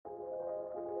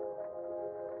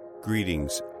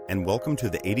Greetings, and welcome to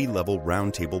the 80 Level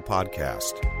Roundtable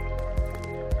podcast.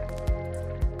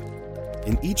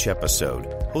 In each episode,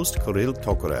 host Kirill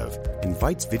Tokarev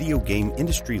invites video game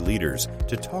industry leaders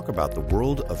to talk about the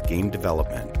world of game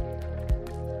development.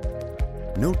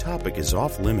 No topic is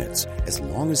off limits as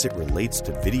long as it relates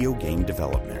to video game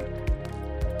development.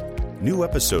 New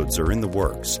episodes are in the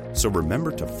works, so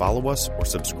remember to follow us or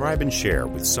subscribe and share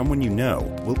with someone you know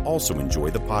will also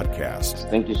enjoy the podcast.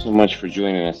 Thank you so much for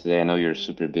joining us today. I know you're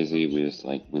super busy with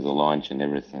the launch and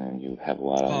everything, and you have a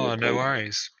lot on your No plate.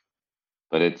 worries.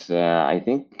 But it's I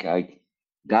think I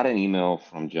got an email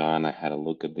from John. I had a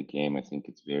look at the game. I think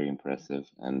it's very impressive,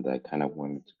 and I kind of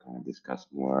wanted to kind of discuss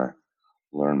more,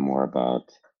 learn more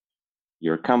about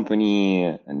your company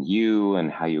and you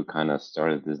and how you kind of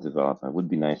started this development. It would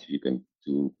be nice if you can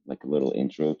do like a little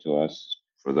intro to us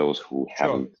for those who Sure.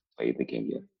 haven't played the game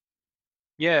yet.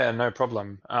 Yeah, no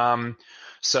problem.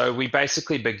 So we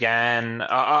basically began.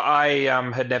 I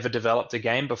had never developed a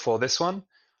game before this one.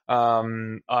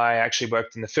 I actually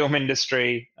worked in the film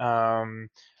industry, working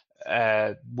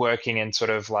in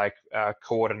sort of like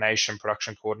production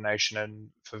coordination, and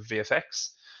for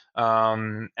VFX.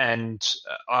 And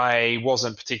I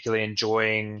wasn't particularly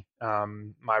enjoying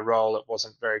my role. It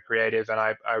wasn't very creative, and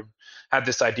I had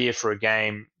this idea for a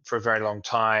game for a very long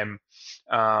time,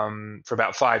 for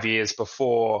about 5 years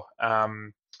before,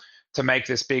 to make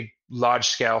this big,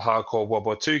 large-scale, hardcore World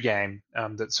War II game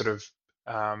that sort of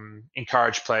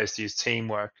encouraged players to use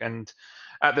teamwork. And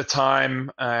at the time,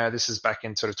 this is back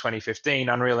in sort of 2015,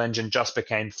 Unreal Engine just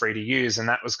became free to use, and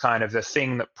that was kind of the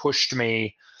thing that pushed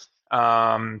me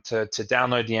to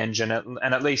download the engine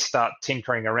and at least start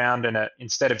tinkering around in it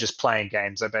instead of just playing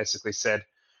games. I basically said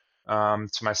to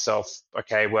myself,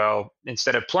 okay, well,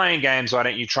 instead of playing games, why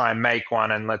don't you try and make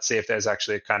one, and let's see if there's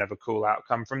actually kind of a cool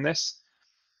outcome from this.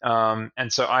 And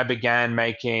so I began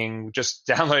just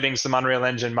downloading some Unreal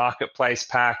Engine marketplace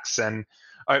packs and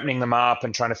opening them up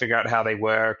and trying to figure out how they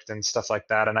worked and stuff like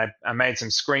that. And I made some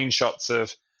screenshots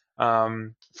of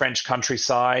French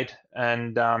countryside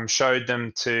and showed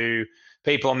them to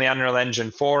people on the Unreal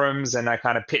Engine forums, and I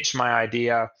kind of pitched my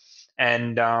idea.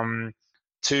 And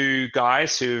two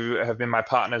guys who have been my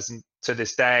partners to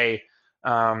this day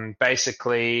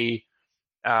basically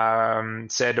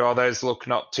said, "Oh, those look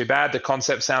not too bad. The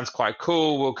concept sounds quite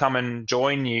cool. We'll come and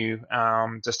join you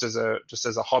just as a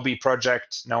hobby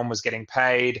project. No one was getting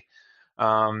paid."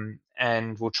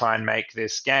 And we'll try and make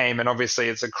this game. And obviously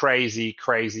it's a crazy,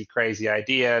 crazy, crazy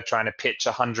idea, trying to pitch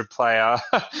a 100-player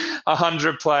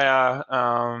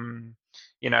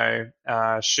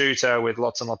shooter with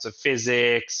lots and lots of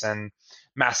physics and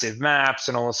massive maps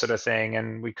and all this sort of thing.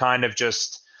 And we kind of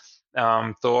just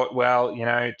thought, well,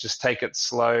 just take it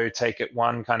slow, take it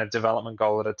one kind of development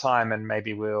goal at a time, and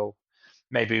maybe we'll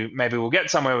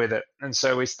get somewhere with it. And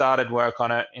so we started work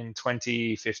on it in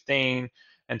 2015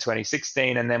 and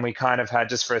 2016, and then we kind of had,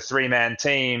 just for a 3-man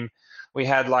team, we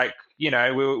had we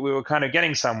were kind of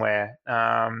getting somewhere,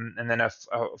 and then a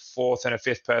fourth and a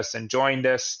fifth person joined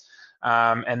us,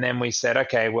 and then we said,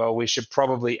 okay, well, we should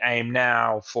probably aim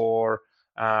now for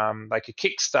like a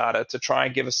Kickstarter to try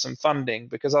and give us some funding,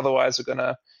 because otherwise we're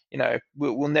gonna,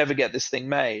 we'll never get this thing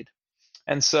made.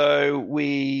 And so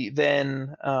we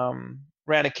then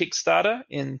ran a Kickstarter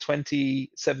in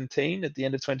 2017, at the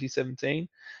end of 2017.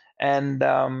 And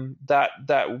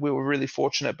that we were really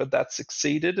fortunate, but that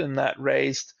succeeded, and that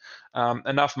raised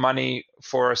enough money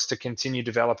for us to continue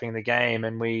developing the game.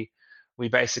 And we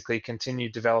basically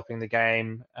continued developing the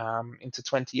game into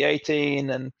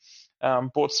 2018, and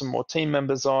brought some more team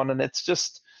members on. And it's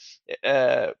just,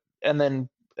 and then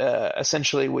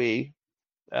essentially we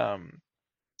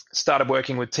started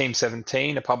working with Team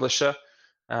 17, a publisher,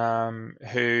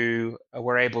 who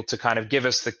were able to kind of give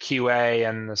us the QA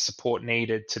and the support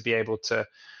needed to be able to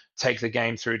take the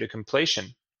game through to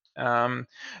completion. So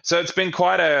it's been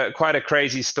quite a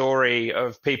crazy story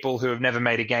of people who have never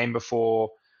made a game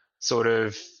before. Sort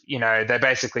of, they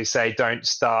basically say, don't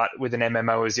start with an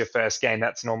MMO as your first game.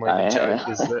 That's normally the joke,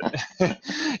 is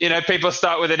that, people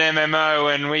start with an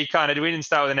MMO, and we didn't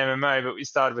start with an MMO, but we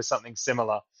started with something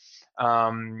similar.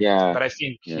 But I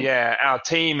think, our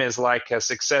team is like a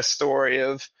success story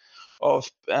of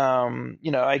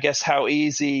I guess how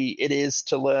easy it is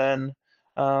to learn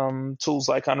tools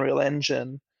like Unreal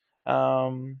Engine,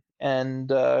 and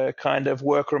kind of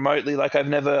work remotely. Like I've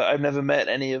never met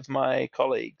any of my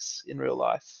colleagues in real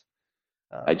life.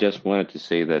 I just wanted to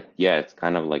say that, it's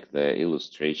kind of like the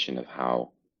illustration of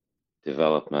how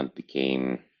development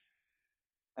became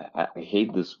I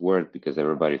hate this word because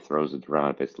everybody throws it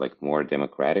around. But it's like more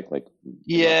democratic, like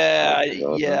Yeah, democratized yeah,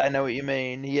 development. I know what you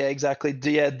mean. Yeah, exactly.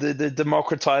 Yeah, the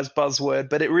democratized buzzword,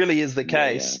 but it really is the Yeah,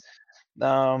 yeah. case.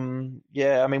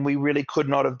 Yeah, I mean, we really could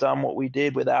not have done what we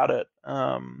did without it.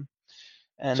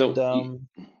 And So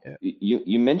yeah.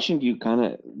 you mentioned you kind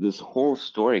of this whole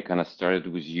story kind of started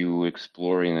with you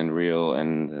exploring Unreal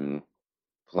and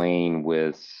playing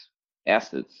with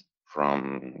assets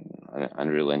from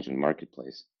Unreal Engine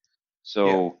Marketplace. Yeah.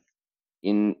 So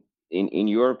in in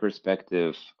your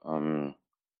perspective, um,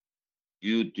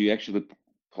 do you actually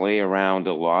play around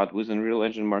a lot with Unreal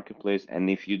Engine Marketplace? And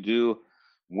if you do,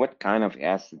 what kind of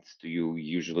assets do you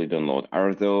usually download?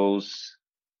 Are those,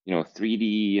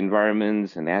 3D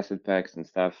environments and asset packs and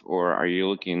stuff, or are you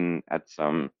looking at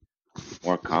some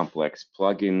more complex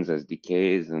plugins,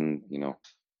 SDKs, and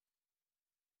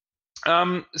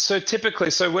So typically,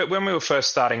 when we were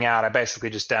first starting out, I basically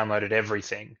just downloaded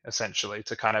everything essentially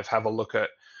to kind of have a look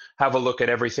at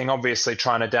everything. Obviously,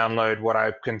 trying to download what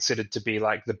I considered to be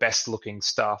like the best looking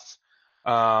stuff.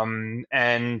 And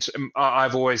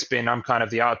I've always been, I'm kind of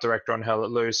the art director on Hell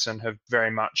Let Loose and have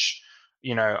very much,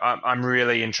 I'm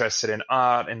really interested in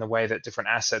art, in the way that different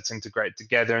assets integrate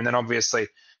together. And then obviously,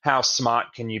 how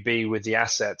smart can you be with the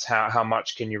assets? How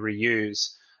much can you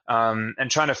reuse? And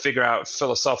trying to figure out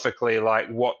philosophically like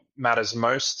what matters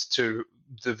most to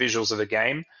the visuals of the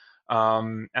game.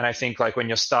 And I think like when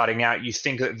you're starting out, you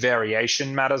think that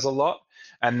variation matters a lot.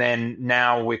 And then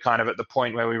now we're kind of at the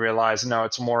point where we realize, no,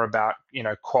 it's more about,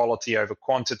 quality over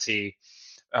quantity.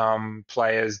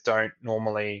 Players don't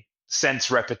normally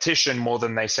sense repetition more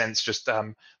than they sense just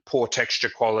poor texture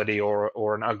quality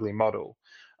or an ugly model.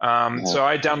 yeah, So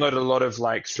I downloaded a lot of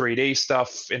like 3D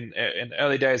stuff in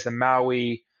early days. The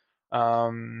Maui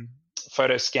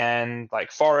photo scan,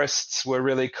 like forests were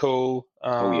really cool.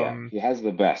 oh yeah, he has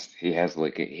the best. He has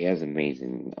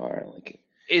amazing or like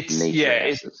It's nature yeah,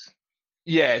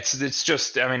 assets. it's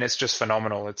just I mean it's just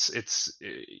phenomenal.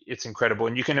 It's incredible,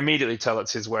 and you can immediately tell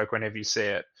it's his work whenever you see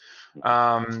it.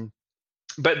 Um,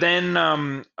 but then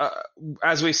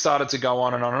as we started to go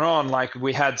on and on and on, like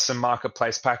we had some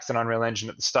marketplace packs in Unreal Engine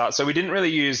at the start, so we didn't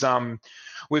really use.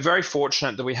 We're very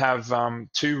fortunate that we have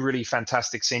two really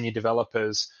fantastic senior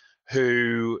developers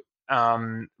who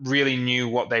really knew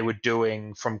what they were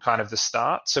doing from kind of the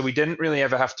start. So we didn't really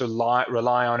ever have to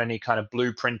rely on any kind of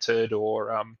blueprinted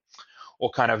or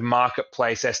kind of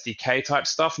marketplace SDK type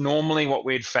stuff. Normally, what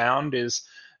we'd found is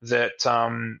that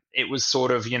it was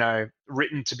sort of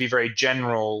written to be very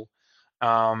general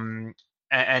and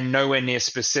nowhere near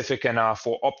specific enough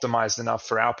or optimized enough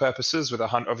for our purposes with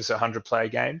obviously a 100-player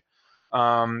game.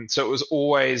 So it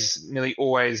was nearly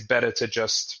always better to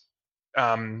just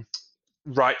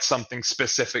write something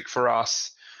specific for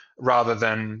us rather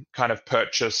than kind of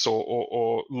purchase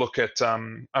or look at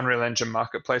Unreal Engine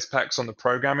marketplace packs on the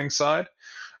programming side.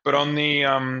 But on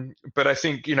the but I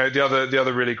think the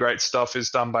other really great stuff is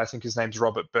done by, I think his name's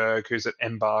Robert Berg, who's at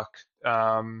Embark.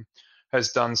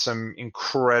 Has done some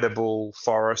incredible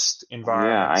forest Oh yeah,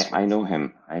 environments I with. know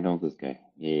him. I know this guy.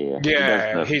 Yeah, he does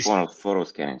Yeah, the he's photo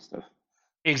scanning stuff.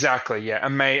 exactly, yeah,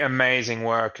 amazing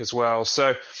work as well.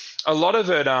 So a lot of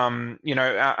it,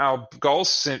 our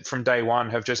goals from day one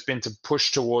have just been to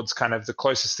push towards kind of the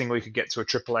closest thing we could get to a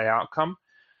AAA outcome.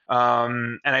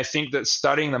 And I think that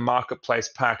studying the marketplace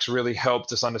packs really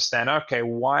helped us understand, okay,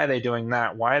 why are they doing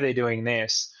that? Why are they doing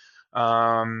this?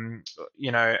 And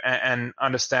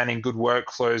understanding good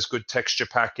workflows, good texture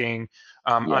packing,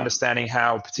 Yeah. understanding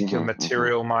how a particular Hmm.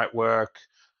 material might work.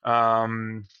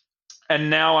 And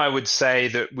now I would say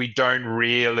that we don't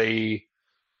really,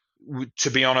 to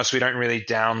be honest, we don't really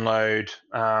download.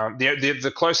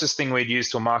 The closest thing we'd use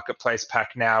to a marketplace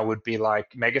pack now would be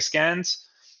like Megascans,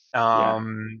 Yeah.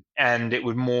 and it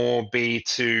would more be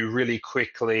to really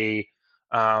quickly,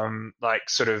 like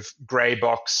sort of gray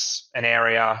box an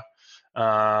area,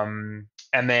 and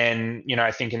then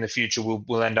I think in the future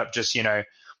we'll end up just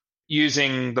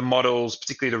using the models,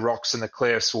 particularly the rocks and the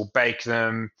cliffs. We'll bake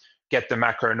them, get the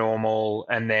macro normal,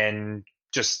 and then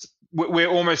just we're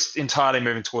almost entirely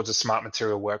moving towards a smart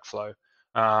material workflow.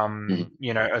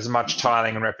 Mhm. As much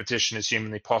tiling and repetition as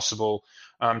humanly possible,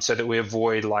 so that we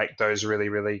avoid like those really,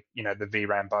 really, the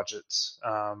VRAM budgets,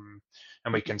 and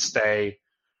we can stay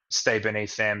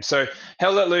beneath them. So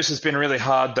Hell Let Loose has been really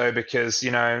hard though because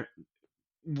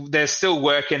there's still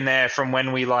work in there from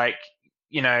when we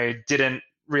didn't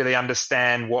really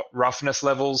understand what roughness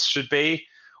levels should be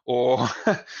or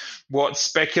what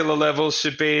specular levels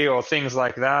should be or things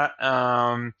like that.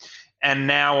 And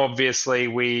now obviously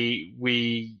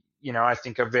we I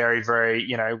think are very, very,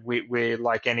 we're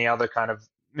like any other kind of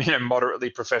moderately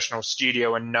professional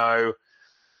studio and know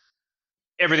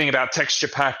everything about texture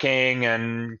packing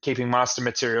and keeping master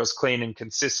materials clean and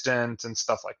consistent and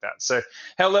stuff like that. So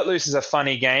Hell Let Loose is a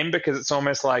funny game because it's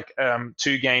almost like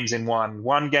two games in one.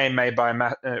 One game made by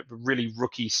a really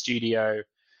rookie studio,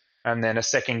 and then a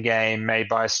second game made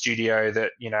by a studio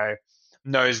that,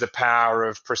 knows the power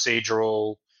of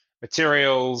procedural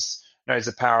materials, knows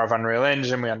the power of Unreal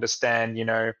Engine. We understand,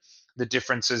 the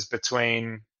differences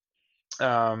between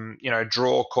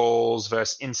draw calls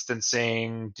versus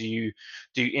instancing. Do you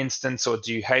instance or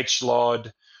do you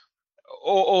HLOD?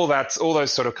 All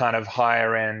those sort of kind of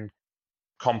higher end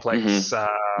complex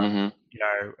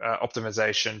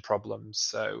optimization problems.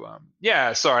 So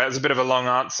sorry, that was a bit of a long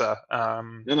answer.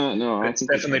 No. It's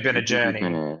definitely been a journey. You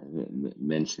kind of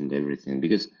mentioned everything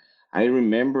because I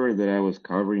remember that I was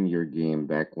covering your game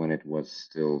back when it was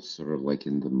still sort of like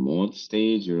in the mod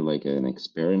stage or like an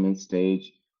experiment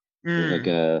stage. Like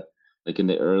in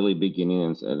the early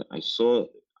beginnings, and I saw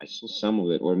some of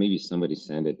it, or maybe somebody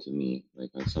sent it to me, like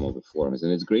on some of the forums,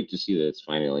 and it's great to see that it's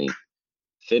finally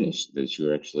finished, that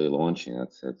you're actually launching.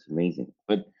 That's amazing.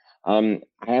 But I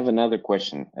have another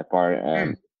question.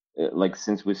 Apart, like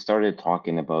since we started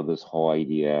talking about this whole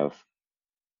idea of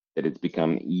that it's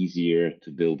become easier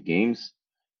to build games,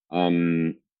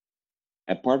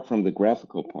 apart from the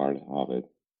graphical part of it,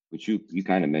 which you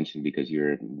kind of mentioned because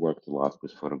you worked a lot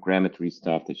with photogrammetry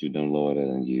stuff that you downloaded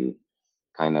and you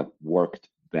kind of worked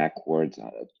backwards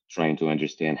trying to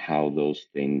understand how those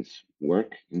things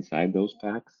work inside those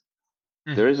packs.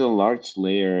 There is a large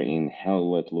layer in Hell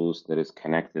Let Loose that is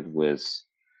connected with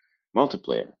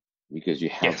multiplayer because you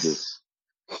have this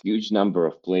huge number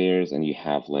of players and you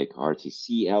have like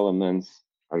RTC elements,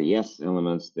 RES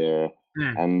elements there.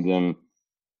 And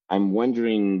I'm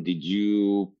wondering, did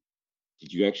you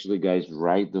actually guys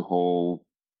write the whole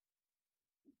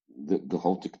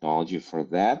technology for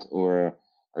that, or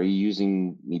are you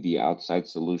using maybe outside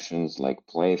solutions like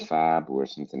PlayFab or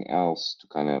something else to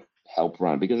kind of help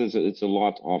run? Because it's a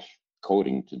lot of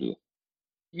coding to do.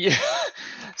 Yeah,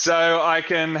 so I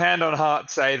can hand on heart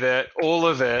say that all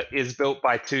of it is built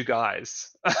by two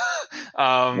guys,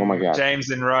 Oh my God. James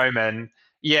and Roman.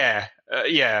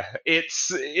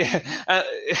 It's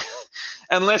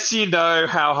unless you know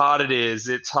how hard it is,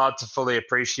 it's hard to fully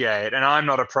appreciate. And I'm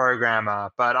not a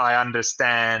programmer, but I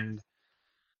understand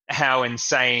how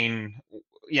insane,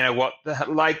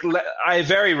 I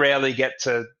very rarely get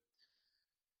to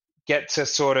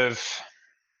sort of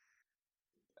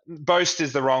boast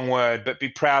is the wrong word, but be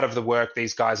proud of the work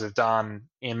these guys have done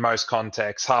in most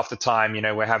contexts. Half the time,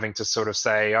 we're having to sort of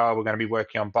say, oh, we're going to be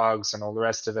working on bugs and all the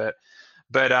rest of it.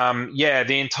 But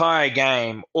the entire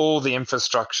game, all the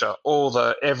infrastructure,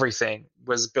 everything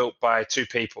was built by two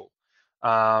people.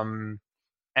 And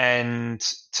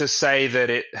to say that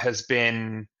it has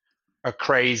been a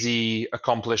crazy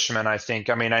accomplishment, I think.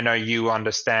 I mean, I know you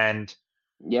understand.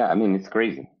 Yeah, I mean, it's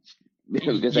crazy.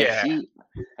 Because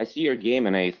I see your game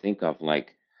and I think of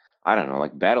like, I don't know,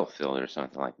 like Battlefield or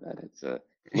something like that. It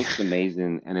looks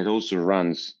amazing and it also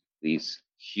runs these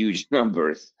huge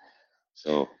numbers.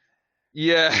 So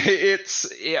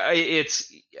it's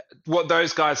what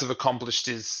those guys have accomplished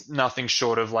is nothing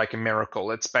short of like a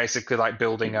miracle. It's basically like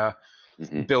building a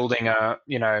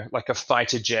like a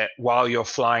fighter jet while you're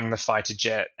flying the fighter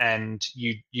jet, and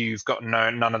you've got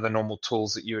none of the normal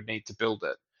tools that you would need to build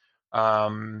it.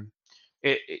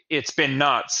 It's been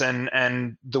nuts,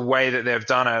 and the way that they've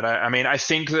done it. I mean, I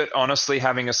think that honestly,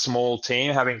 having a small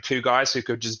team, having two guys who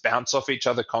could just bounce off each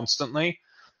other constantly,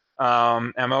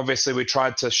 and obviously we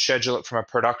tried to schedule it from a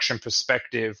production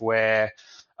perspective where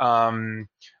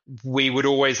we would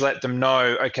always let them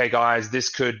know, okay, guys,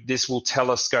 this will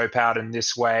telescope out in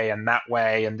this way and that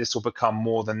way, and this will become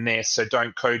more than this. So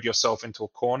don't code yourself into a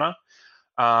corner.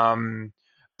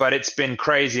 But it's been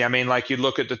crazy. I mean, like you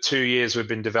look at the 2 years we've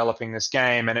been developing this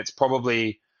game, and it's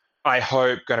probably, I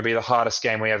hope, going to be the hardest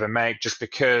game we ever make, just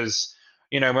because,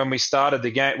 when we started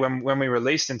the game, when we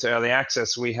released into early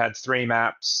access, we had 3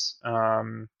 maps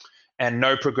and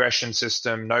no progression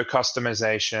system, no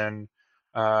customization.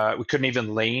 We couldn't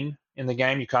even lean in the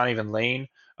game. You can't even lean.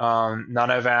 None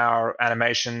of our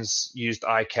animations used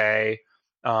IK.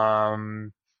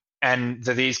 And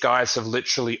these guys have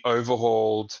literally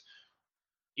overhauled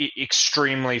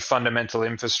extremely fundamental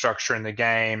infrastructure in the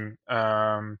game,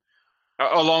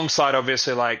 alongside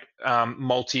obviously like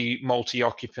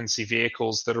multi-occupancy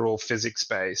vehicles that are all physics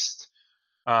based.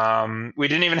 We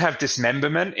didn't even have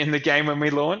dismemberment in the game when we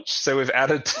launched, so we've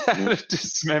added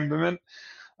dismemberment.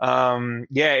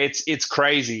 It's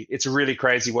crazy. It's really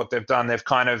crazy what they've done. They've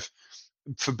kind of,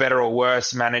 for better or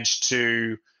worse, managed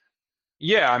to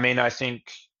Yeah, I mean, I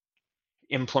think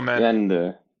implement.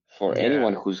 And for Yeah.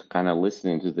 anyone who's kind of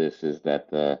listening to this, is that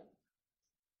the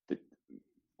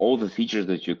all the features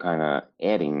that you're kind of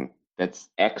adding, that's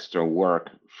extra work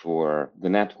for the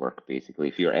network, basically.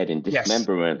 If you're adding Yes.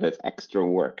 dismemberment, that's extra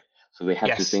work. So they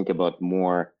have to Yes. think about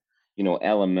more,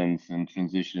 elements and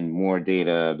transition more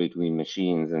data between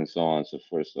machines and so on and so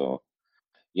forth. So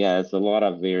yeah, it's a lot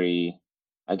of very,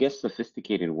 I guess,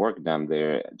 sophisticated work done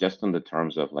there just on the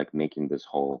terms of like making this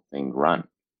whole thing run.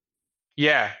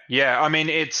 Yeah. Yeah. I mean,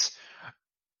 it,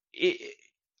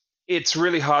 it's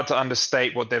really hard to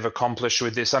understate what they've accomplished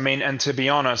with this. I mean, and to be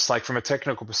honest, like from a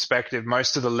technical perspective,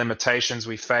 most of the limitations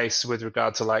we face with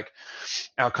regard to like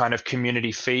our kind of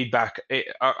community feedback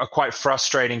are quite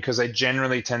frustrating because they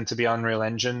generally tend to be Unreal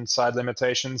Engine side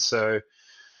limitations. So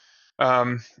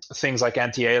um, things like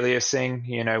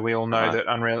anti-aliasing, we all know Uh-huh. that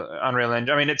Unreal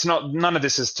Engine. I mean, it's not none of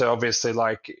this is to obviously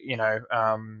like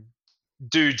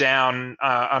do down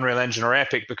Unreal Engine or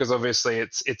Epic because obviously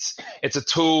it's a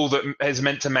tool that is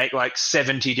meant to make like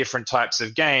 70 different types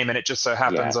of game, and it just so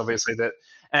happens Yeah. obviously that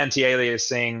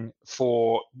anti-aliasing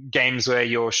for games where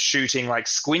you're shooting like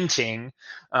squinting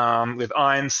with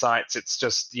iron sights, it's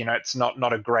just it's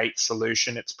not a great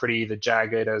solution. It's pretty either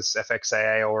jagged as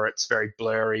FXAA or it's very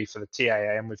blurry for the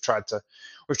TAA, and we've tried to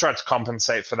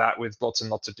compensate for that with lots and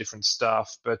lots of different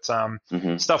stuff, but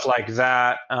Hmm. stuff like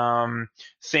that.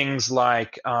 Things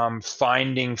like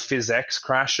finding PhysX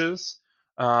crashes,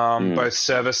 Mm. both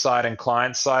server side and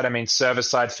client side. I mean, server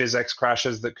side PhysX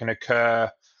crashes that can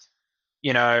occur,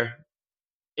 you know,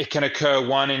 it can occur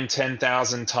 1 in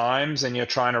 10,000 times, and you're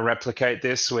trying to replicate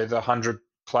this with 100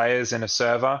 players in a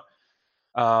server.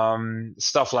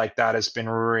 Stuff like that has been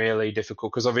really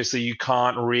difficult because obviously you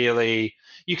can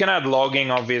add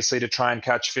logging obviously to try and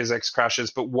catch PhysX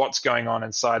crashes, but what's going on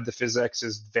inside the PhysX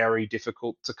is very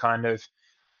difficult to kind of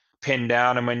pin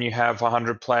down. And when you have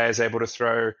 100 players able to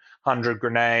throw 100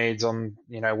 grenades on,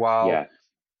 while Yeah.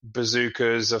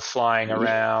 bazookas are flying Yeah.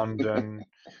 around and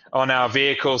on our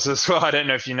vehicles as well. I don't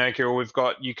know if you know, Kirill,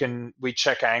 we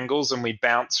check angles and we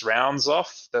bounce rounds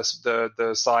off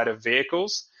the side of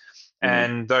vehicles, Hmm.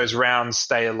 and those rounds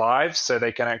stay alive so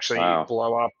they can actually Wow.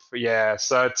 blow up. Yeah.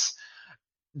 So it's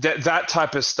that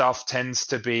type of stuff tends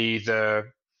to be the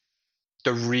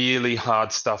really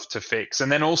hard stuff to fix.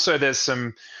 And then also there's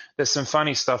some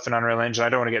funny stuff in Unreal Engine. I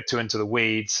don't want to get too into the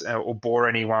weeds or bore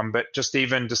anyone, but just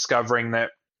even discovering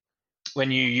that when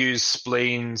you use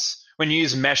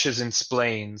meshes in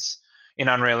spleens in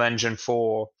Unreal Engine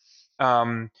 4,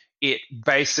 it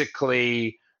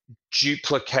basically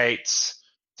duplicates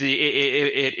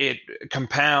it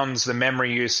compounds the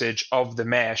memory usage of the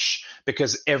mesh,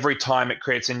 because every time it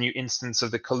creates a new instance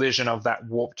of the collision of that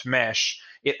warped mesh,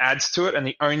 it adds to it, and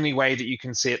the only way that you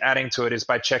can see it adding to it is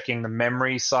by checking the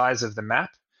memory size of the map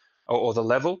or the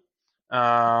level.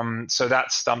 So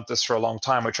that stumped us for a long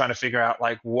time. We're trying to figure out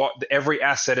like what every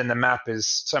asset in the map is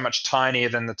so much tinier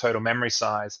than the total memory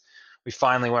size. We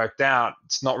finally worked out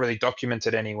it's not really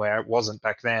documented anywhere. It wasn't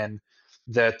back then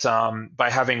that by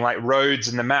having like roads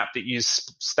in the map that use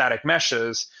static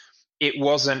meshes, it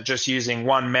wasn't just using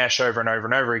one mesh over and over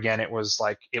and over again. It was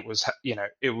like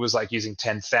using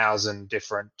 10,000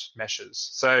 different meshes.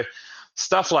 So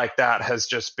stuff like that has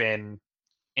just been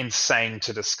insane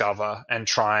to discover and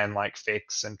try and like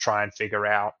fix and try and figure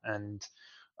out. And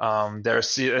there are, Have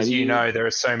as you you? know, there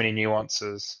are so many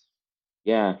nuances.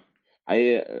 Yeah.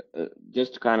 I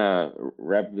just to kind of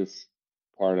wrap this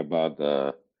part about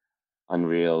the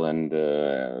Unreal and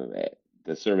the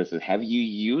services. Have you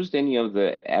used any of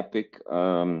the Epic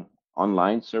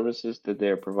online services that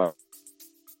they're providing?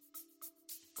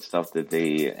 Stuff that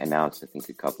they announced, I think,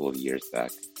 a couple of years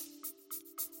back.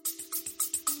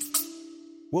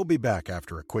 We'll be back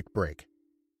after a quick break.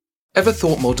 Ever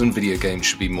thought modern video games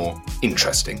should be more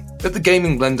interesting? At the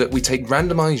Gaming Blender, we take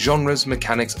randomized genres,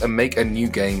 mechanics, and make a new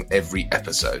game every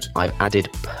episode. I've added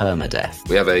permadeath.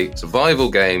 We have a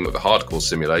survival game of a hardcore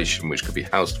simulation, which could be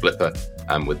House Flipper,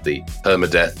 and with the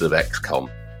permadeath of XCOM.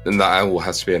 And that all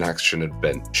has to be an action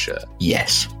adventure.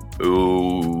 Yes.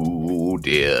 Oh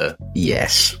dear.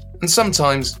 Yes. And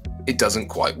sometimes it doesn't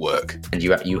quite work. And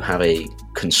you have a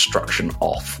construction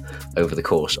off over the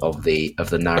course of the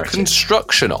narrative. A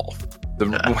construction off.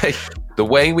 The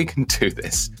way we can do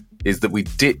this is that we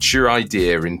ditch your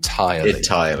idea entirely.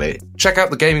 Entirely. Check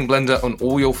out the Gaming Blender on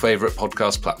all your favourite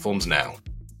podcast platforms now.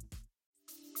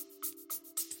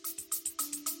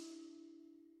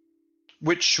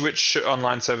 Which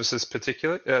online services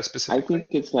specifically? I think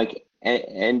it's like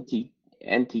anti-cheat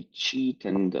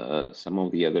and some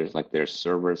of the others, like their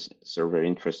server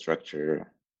infrastructure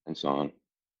and so on.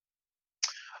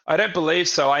 I don't believe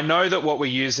so. I know that what we're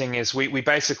using is we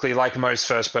basically, like most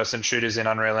first-person shooters in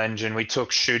Unreal Engine, we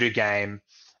took Shooter Game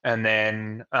and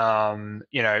then,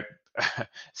 to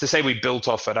say we built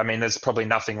off it, I mean, there's probably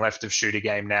nothing left of Shooter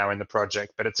Game now in the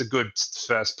project, but it's a good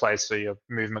first place for your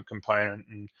movement component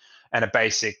and a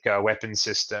basic weapon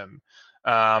system.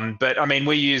 But I mean,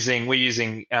 we're using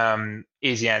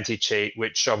Easy Anti-Cheat,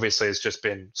 which obviously has just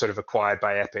been sort of acquired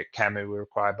by Epic. Camu were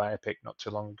acquired by Epic not too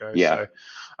long ago. Yeah.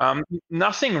 So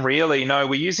nothing really. No,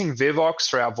 we're using Vivox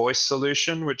for our voice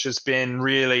solution, which has been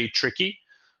really tricky.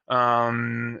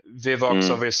 Vivox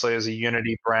obviously is a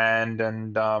Unity brand,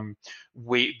 and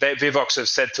Vivox have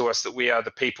said to us that we are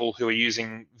the people who are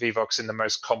using Vivox in the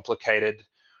most complicated,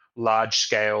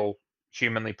 large-scale,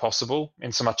 humanly possible,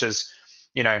 in so much as,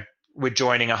 we're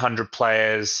joining 100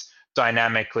 players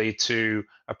dynamically to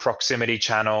a proximity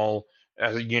channel,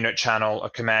 a unit channel, a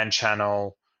command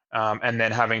channel, and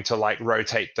then having to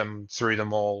rotate them through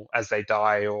them all as they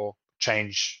die or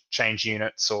change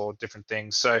units or different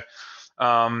things. So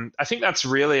I think that's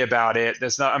really about it.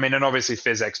 There's no, I mean, and obviously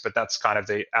PhysX, but that's kind of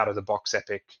the out of the box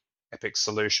Epic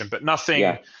solution, but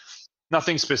nothing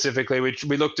specifically.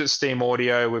 We looked at Steam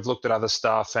Audio, we've looked at other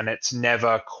stuff, and it's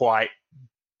never quite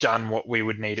done what we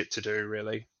would need it to do,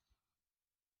 really.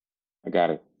 I got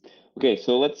it. Okay,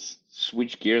 so let's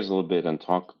switch gears a little bit and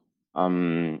talk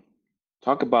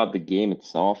about the game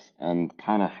itself and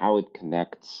kind of how it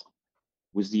connects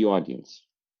with the audience,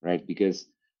 right? Because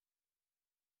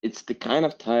it's the kind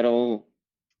of title,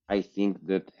 I think,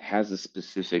 that has a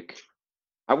specific,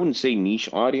 I wouldn't say niche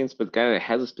audience, but kind of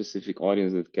has a specific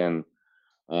audience that can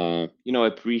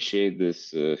appreciate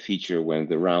this feature when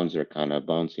the rounds are kind of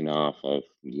bouncing off of,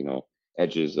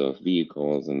 edges of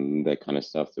vehicles and that kind of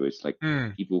stuff. So it's like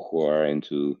people who are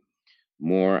into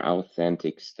more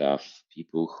authentic stuff,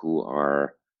 people who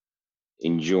are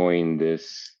enjoying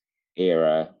this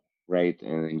era, right?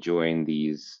 And enjoying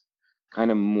these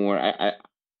kind of more, I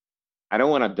don't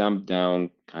want to dump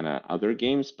down kind of other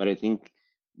games, but I think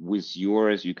with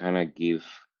yours, you kind of give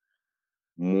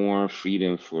more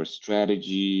freedom for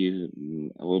strategy,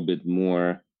 a little bit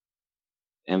more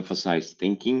emphasized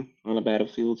thinking on a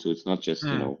battlefield. So it's not just,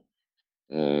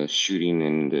 shooting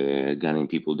and gunning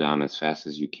people down as fast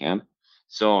as you can.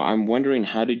 So I'm wondering,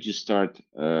 how did you start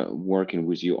working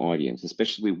with your audience,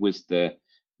 especially with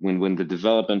when the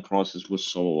development process was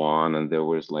so long and there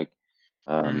was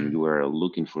you were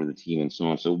looking for the team and so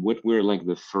on. So what were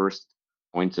the first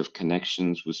points of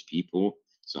connections with people?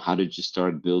 So how did you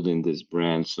start building this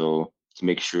brand to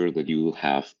make sure that you will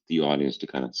have the audience to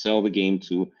kind of sell the game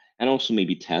to, and also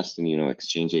maybe test and,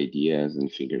 exchange ideas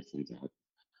and figure things out?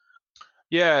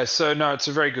 Yeah, so no, it's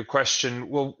a very good question.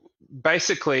 Well,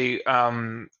 basically,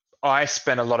 I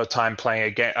spent a lot of time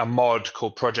playing a mod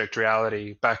called Project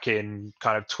Reality back in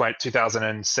kind of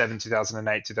 2007,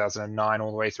 2008, 2009,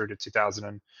 all the way through to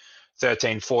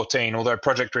 2013, 14, although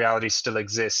Project Reality still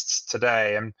exists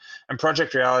today. And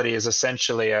Project Reality is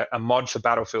essentially a mod for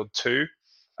Battlefield 2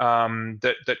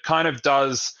 that kind of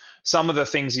does some of the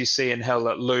things you see in Hell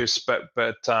Let Loose, but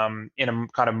in a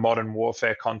kind of modern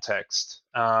warfare context.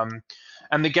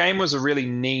 And the game was a very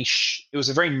niche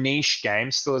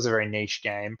game, still is a very niche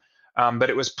game, but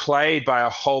it was played by a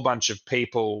whole bunch of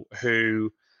people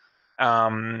who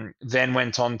then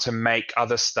went on to make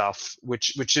other stuff,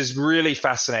 which is really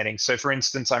fascinating. So, for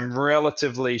instance, I'm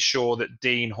relatively sure that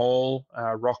Dean Hall,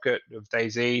 Rocket of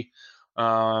DayZ,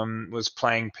 was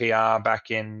playing PR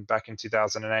back in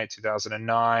 2008,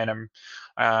 2009,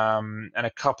 and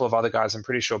a couple of other guys. I'm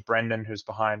pretty sure Brendan, who's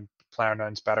behind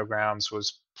PlayerUnknown's Battlegrounds,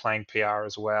 was playing PR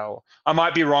as well. I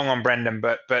might be wrong on Brendan,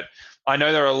 but I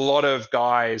know there are a lot of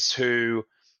guys who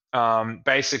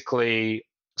basically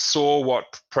saw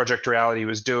what Project Reality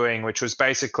was doing, which was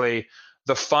basically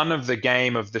the fun of the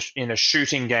game in a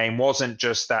shooting game wasn't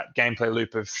just that gameplay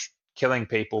loop of killing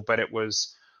people, but it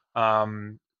was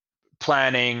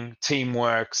planning,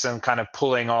 teamwork, and kind of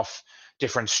pulling off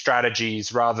different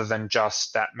strategies rather than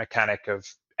just that mechanic of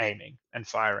aiming and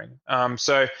firing.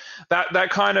 So that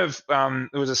kind of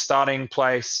it was a starting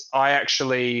place. I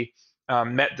actually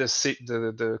met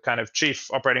the kind of chief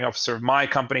operating officer of my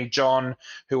company, John,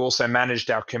 who also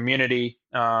managed our community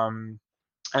and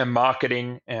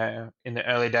marketing in the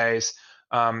early days.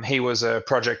 He was a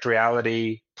Project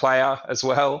Reality player as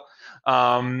well.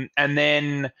 And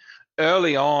then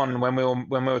early on, when we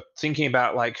were thinking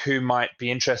about who might be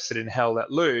interested in Hell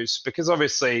Let Loose, because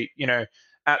obviously,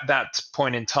 at that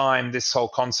point in time, this whole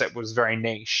concept was very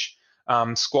niche.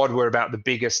 Squad were about the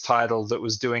biggest title that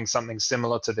was doing something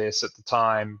similar to this at the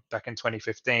time, back in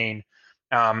 2015.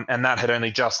 And that had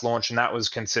only just launched, and that was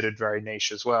considered very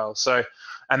niche as well. So,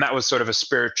 and that was sort of a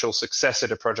spiritual successor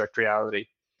to Project Reality.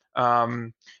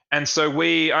 And so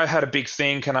I had a big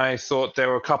think, and I thought there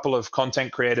were a couple of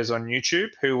content creators on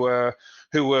YouTube who were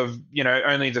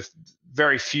only the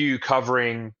very few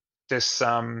covering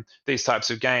these types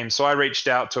of games. So I reached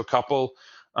out to a couple,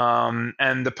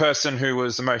 and the person who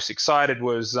was the most excited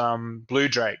was Blue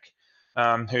Drake,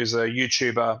 who's a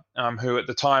YouTuber who at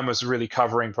the time was really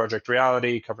covering Project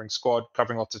Reality, covering Squad,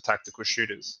 covering lots of tactical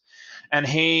shooters, and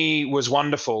he was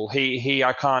wonderful.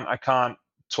 I can't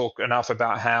talk enough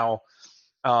about how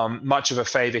much of a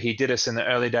favor he did us in the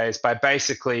early days by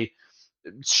basically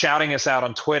shouting us out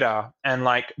on Twitter and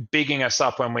like bigging us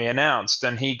up when we announced.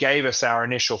 And he gave us our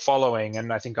initial following,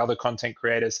 and I think other content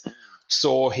creators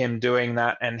saw him doing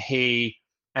that, and he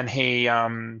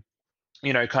kind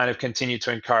of continued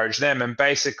to encourage them. And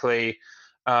basically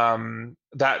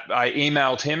that I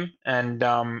emailed him,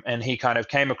 and he kind of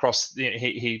came across,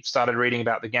 he started reading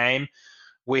about the game.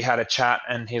 We had a chat,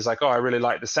 and he's like, oh, I really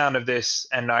like the sound of this.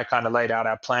 And I kind of laid out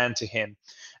our plan to him.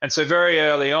 And so very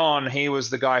early on, he was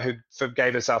the guy who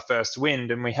gave us our first wind.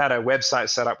 And we had a website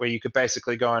set up where you could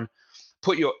basically go and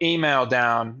put your email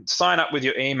down, sign up with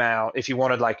your email if you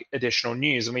wanted like additional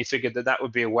news. And we figured that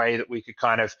would be a way that we could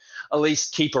kind of at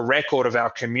least keep a record of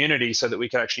our community so that we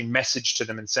could actually message to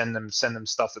them and send them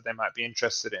stuff that they might be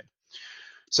interested in.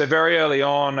 So very early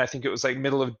on, I think it was like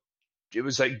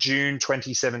June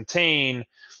 2017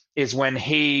 is when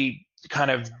he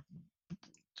kind of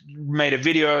made a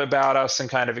video about us and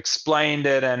kind of explained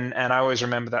it. And I always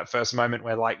remember that first moment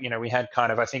where we had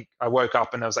kind of, I think I woke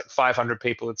up and there was like 500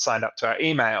 people had signed up to our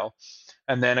email.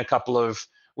 And then a couple of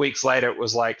weeks later, it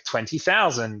was like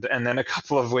 20,000. And then a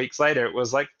couple of weeks later, it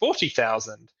was like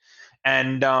 40,000.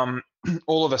 And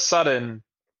all of a sudden,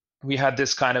 we had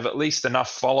this kind of at least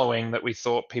enough following that we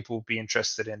thought people would be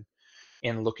interested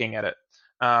in looking at it.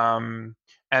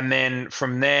 And then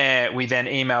from there, we then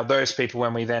emailed those people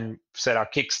when we then set our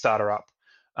Kickstarter up.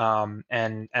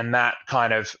 And that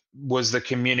kind of was the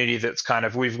community that's kind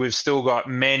of, we've still got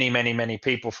many, many, many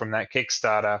people from that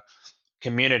Kickstarter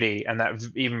community and that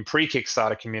even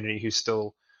pre-Kickstarter community who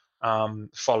still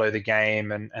follow the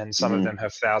game, and some of them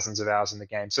have thousands of hours in the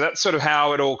game. So that's sort of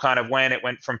how it all kind of went. It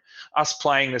went from us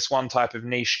playing this one type of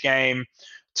niche game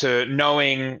to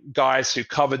knowing guys who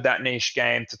covered that niche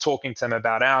game, to talking to them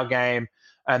about our game.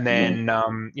 And then,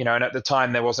 and at the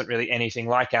time there wasn't really anything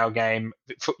like our game,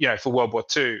 for World War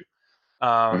II.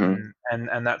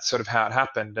 And that's sort of how it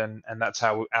happened. And that's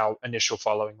how our initial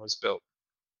following was built.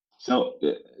 So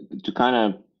to kind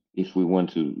of, if we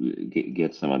want to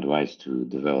get some advice to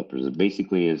developers, it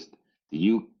basically is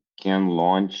you can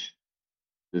launch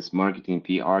this marketing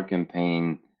PR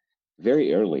campaign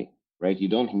very early, right? You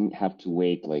don't have to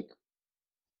wait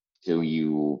till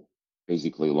you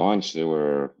basically launch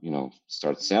or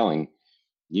start selling.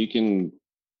 You can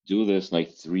do this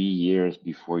 3 years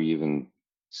before you even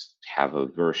have a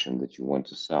version that you want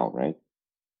to sell, right?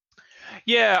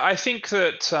 Yeah, I think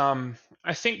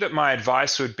that my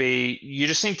advice would be you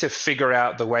just need to figure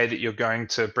out the way that you're going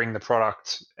to bring the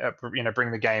product,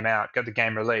 bring the game out, get the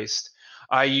game released.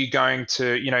 Are you going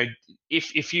to,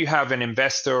 if you have an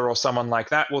investor or someone like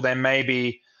that, well, then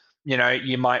maybe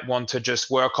you might want to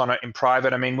just work on it in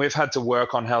private. I mean, we've had to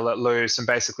work on Hell Let Loose and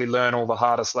basically learn all the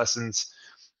hardest lessons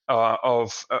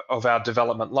of our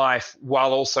development life,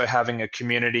 while also having a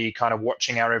community kind of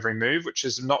watching our every move, which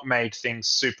has not made things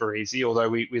super easy. Although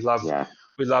we love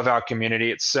our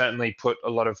community, it's certainly put a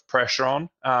lot of pressure on.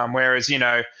 Whereas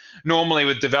normally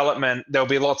with development, there'll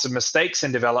be lots of mistakes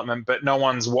in development, but no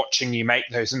one's watching you make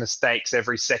those mistakes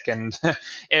every second,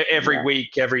 every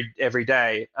week, every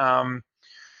day.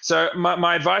 So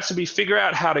my advice would be figure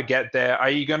out how to get there.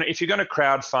 If you're going to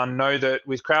crowdfund, know that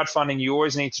with crowdfunding, you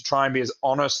always need to try and be as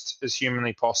honest as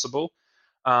humanly possible.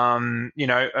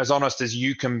 As honest as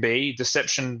you can be.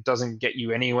 Deception doesn't get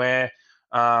you anywhere.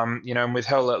 And with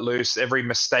Hell Let Loose, every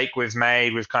mistake we've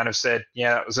made, we've kind of said,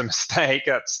 yeah, that was a mistake.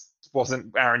 That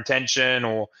wasn't our intention,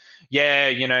 or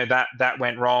that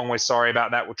went wrong. We're sorry about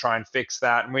that. We'll try and fix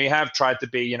that. And we have tried to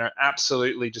be,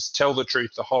 absolutely just tell the truth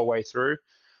the whole way through.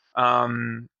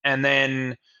 And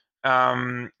then,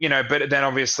 but then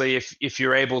obviously if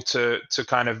you're able to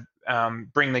kind of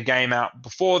bring the game out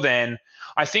before then,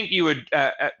 I think you would,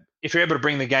 if you're able to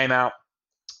bring the game out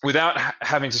without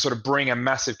having to sort of bring a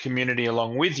massive community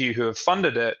along with you who have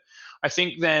funded it, I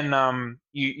think then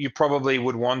you probably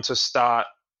would want to start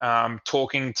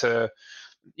talking to,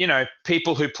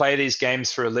 people who play these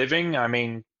games for a living. I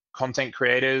mean, content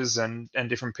creators and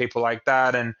different people like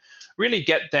that, and really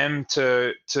get them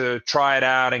to try it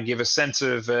out and give a sense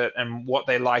of it and what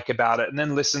they like about it, and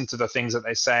then listen to the things that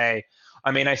they say.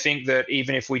 I mean, I think that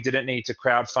even if we didn't need to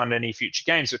crowdfund any future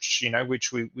games,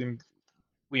 which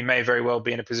we may very well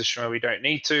be in a position where we don't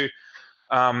need to,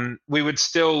 we would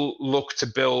still look to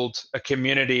build a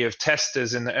community of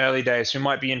testers in the early days who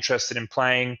might be interested in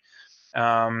playing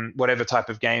whatever type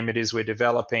of game it is we're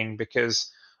developing,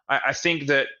 because I think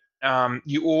that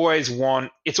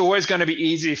it's always going to be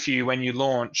easier for you when you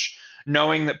launch,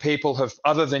 knowing that people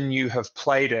other than you have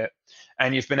played it,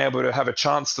 and you've been able to have a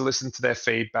chance to listen to their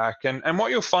feedback. And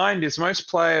what you'll find is most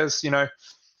players, the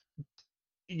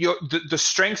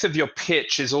strength of your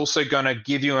pitch is also going to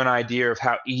give you an idea of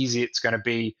how easy it's going to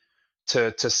be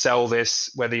to sell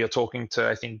this, whether you're talking to,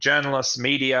 I think, journalists,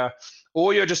 media,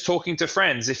 or you're just talking to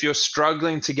friends. If you're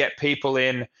struggling to get people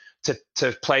in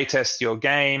to play test your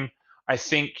game, I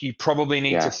think you probably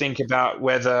need to think about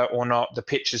whether or not the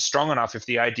pitch is strong enough, if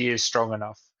the idea is strong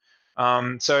enough.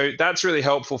 So that's really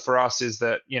helpful for us, is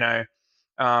that,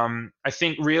 I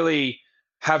think really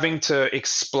having to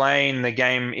explain the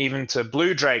game even to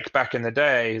Blue Drake back in the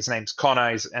day, his name's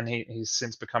Connor, and he's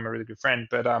since become a really good friend,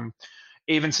 but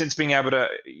even since being able to,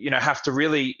 have to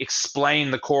really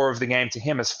explain the core of the game to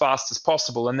him as fast as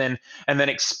possible, and then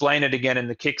explain it again in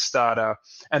the Kickstarter,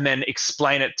 and then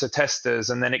explain it to testers,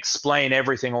 and then explain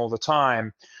everything all the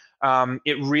time,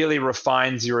 it really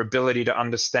refines your ability to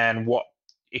understand what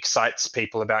excites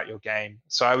people about your game.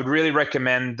 So I would really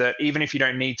recommend that even if you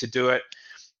don't need to do it,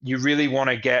 you really want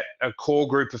to get a core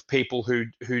group of people who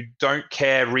don't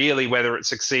care really whether it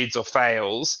succeeds or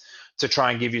fails, to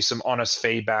try and give you some honest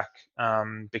feedback,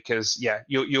 because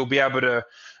you'll be able to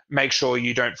make sure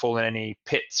you don't fall in any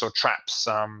pits or traps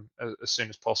as soon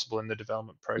as possible in the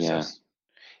development process.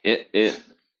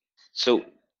 So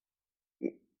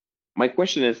my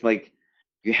question is, like,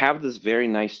 you have this very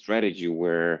nice strategy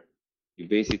where you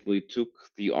basically took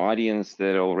the audience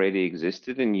that already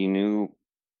existed, and you knew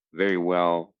very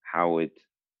well how it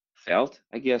felt,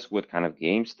 I guess, what kind of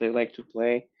games they like to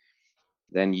play.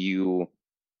 Then you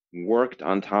worked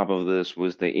on top of this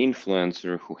with the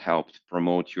influencer who helped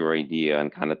promote your idea and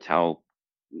kind of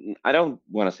I don't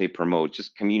want to say promote,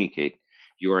 just communicate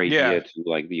your idea to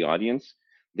like the audience.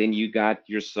 Then you got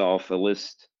yourself a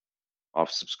list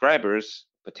of subscribers,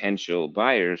 potential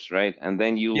buyers, right? And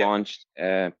then you launched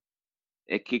a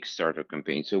Kickstarter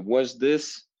campaign. So was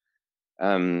this,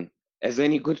 as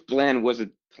any good plan, was it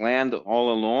planned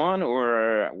all along,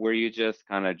 or were you just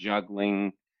kind of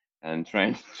juggling and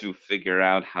trying to figure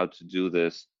out how to do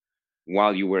this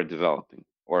while you were developing,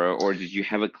 or did you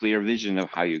have a clear vision of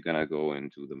how you're gonna go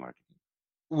into the marketing?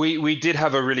 We did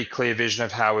have a really clear vision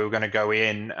of how we were going to go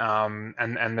in,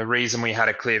 and the reason we had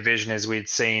a clear vision is we'd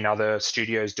seen other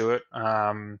studios do it,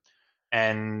 and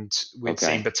we'd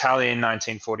seen Battalion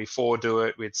 1944 do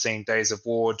it, we'd seen Days of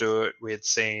War do it, we'd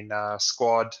seen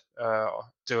Squad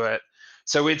do it.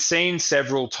 So we'd seen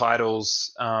several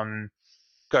titles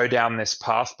go down this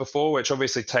path before, which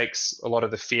obviously takes a lot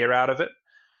of the fear out of it.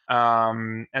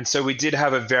 And so we did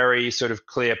have a very sort of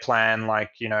clear plan,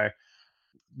 like,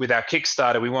 with our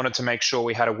Kickstarter, we wanted to make sure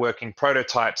we had a working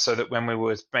prototype so that when we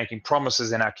were making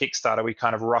promises in our Kickstarter, we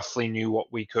kind of roughly knew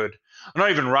what we could, not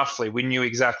even roughly, we knew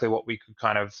exactly what we could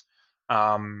kind of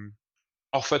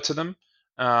offer to them.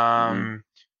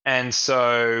 And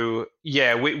so,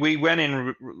 we went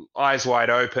in eyes wide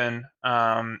open.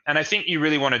 And I think you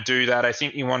really want to do that. I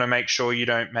think you want to make sure you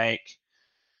don't make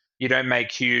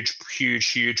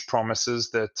huge promises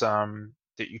that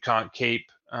you can't keep.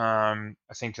 I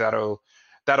think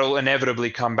that'll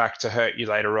inevitably come back to hurt you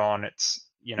later on. It's,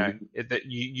 that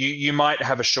you might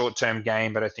have a short-term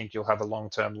gain, but I think you'll have a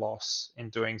long-term loss in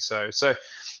doing so. So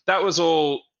that was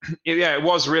all, it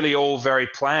was really all very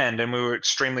planned, and we were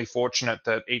extremely fortunate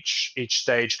that each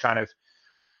stage kind of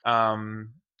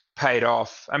paid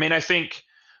off. I mean, I think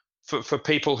for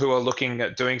people who are looking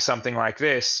at doing something like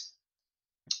this,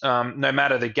 no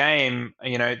matter the game,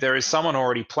 there is someone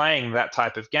already playing that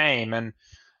type of game,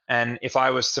 and if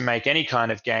I was to make any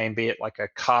kind of game, be it like a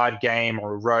card game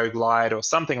or a roguelite or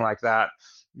something like that,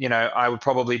 I would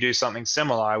probably do something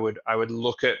similar. I would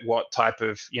look at what type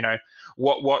of,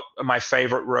 what my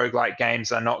favorite roguelite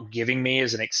games are not giving me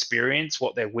as an experience,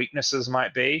 what their weaknesses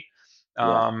might be.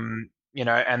 And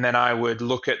then I would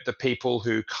look at the people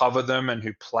who cover them and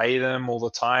who play them all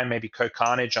the time. Maybe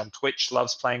Co-Carnage on Twitch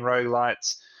loves playing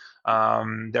roguelites.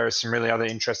 There are some really other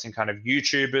interesting kind of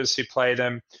YouTubers who play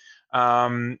them.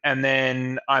 And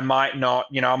then I might not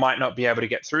be able to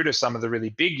get through to some of the really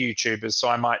big YouTubers, so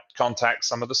I might contact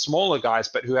some of the smaller guys,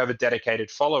 but who have a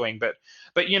dedicated following. But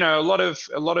a lot of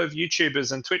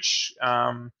YouTubers and Twitch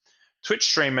Twitch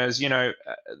streamers,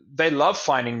 they love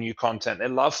finding new content. They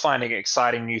love finding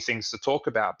exciting new things to talk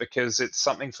about because it's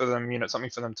something for them, something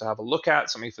for them to have a look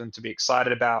at, something for them to be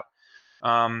excited about.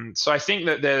 So I think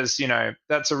that there's,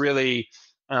 that's a really,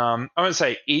 I wouldn't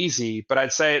say easy, but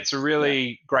I'd say it's a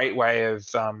really great way of,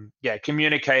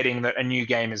 communicating that a new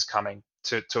game is coming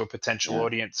to a potential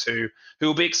audience who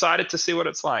will be excited to see what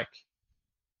it's like.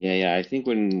 Yeah. I think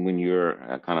when you're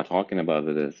kind of talking about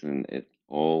this, and it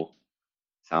all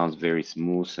sounds very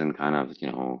smooth and kind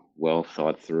of, well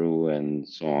thought through and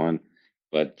so on.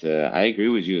 But I agree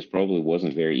with you. It probably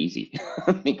wasn't very easy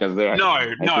because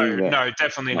No,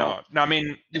 definitely not. No, I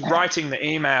mean, writing the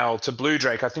email to Blue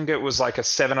Drake, I think it was like a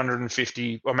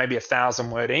 750 or maybe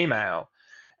 1,000-word email,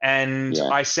 and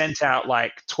I sent out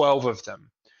like 12 of them,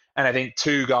 and I think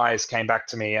 2 guys came back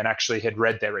to me and actually had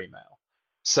read their email.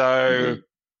 So,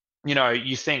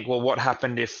 you think, well, what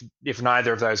happened if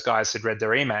neither of those guys had read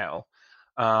their email?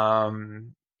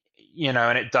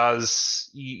 And it does,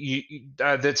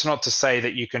 that's not to say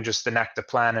that you can just enact a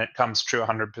plan and it comes true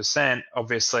 100%.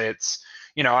 Obviously, it's,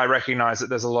 I recognize that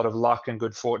there's a lot of luck and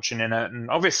good fortune in it.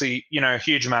 And obviously, a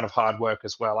huge amount of hard work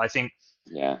as well. I think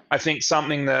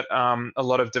something that a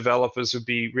lot of developers would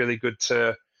be really good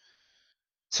to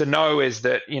know is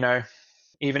that,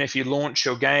 even if you launch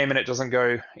your game and it doesn't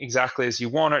go exactly as you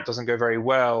want, or it doesn't go very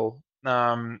well,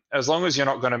 as long as you're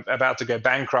not about to go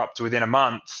bankrupt within a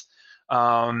month,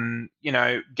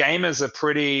 gamers are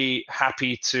pretty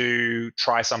happy to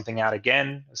try something out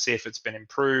again, see if it's been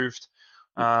improved.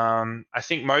 I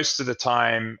think most of the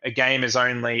time a game is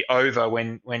only over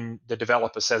when the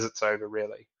developer says it's over,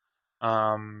 really.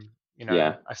 I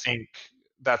think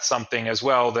that's something as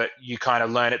well that you kind of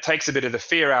learn. It takes a bit of the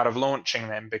fear out of launching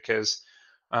them because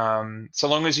so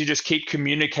long as you just keep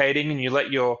communicating and you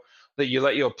let your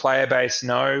player base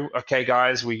know, okay,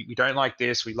 guys, we don't like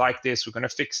this, we like this, we're going to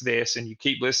fix this, and you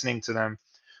keep listening to them,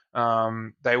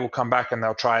 they will come back and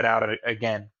they'll try it out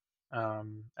again.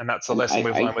 And that's a lesson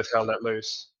we've learned with Hell Let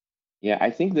Loose. Yeah, I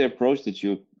think the approach that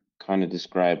you kind of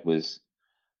described was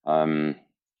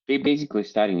basically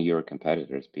studying your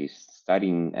competitors,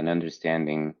 studying and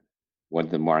understanding what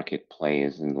the market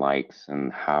plays and likes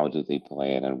and how do they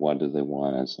play it and what do they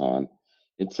want and so on.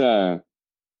 It's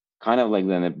kind of like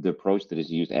the approach that is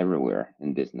used everywhere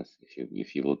in business.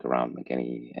 If you look around, like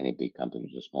any big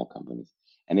companies or small companies,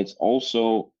 and it's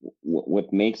also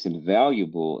what makes it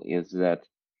valuable is that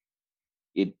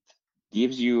it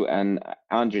gives you an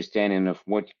understanding of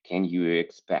what can you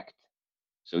expect.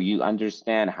 So you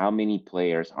understand how many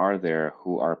players are there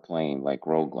who are playing like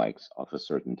roguelikes of a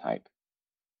certain type,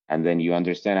 and then you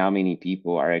understand how many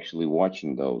people are actually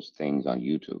watching those things on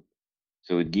YouTube.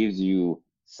 So it gives you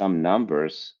some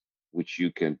numbers which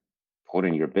you can put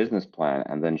in your business plan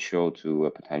and then show to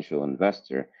a potential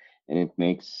investor. And it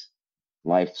makes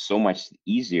life so much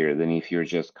easier than if you're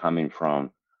just coming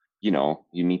from, you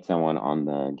meet someone on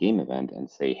the game event and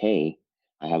say, hey,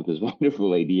 I have this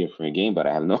wonderful idea for a game, but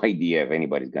I have no idea if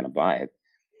anybody's going to buy it.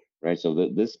 Right. So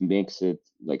this makes it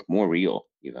like more real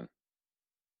even.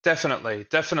 Definitely.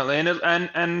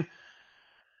 And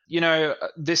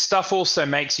this stuff also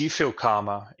makes you feel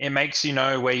calmer. It makes you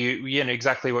know where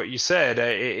exactly what you said.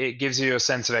 It gives you a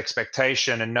sense of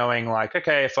expectation and knowing like,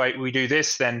 okay, if we do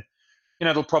this, then,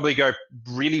 it'll probably go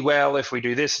really well. If we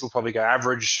do this, it'll probably go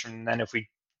average. And then if we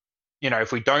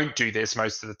don't do this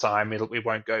most of the time, it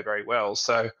won't go very well.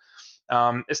 So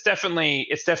it's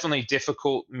definitely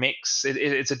difficult mix.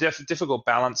 It's a difficult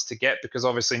balance to get because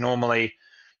obviously normally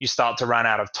you start to run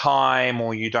out of time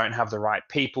or you don't have the right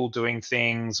people doing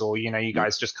things or, you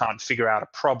guys just can't figure out a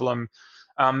problem.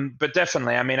 But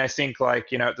definitely, I mean, I think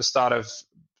like, at the start of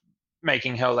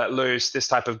making Hell Let Loose, this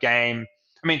type of game,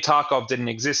 I mean, Tarkov didn't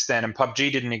exist then and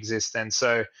PUBG didn't exist then.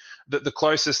 So the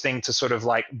closest thing to sort of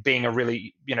like being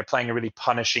playing a really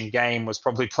punishing game was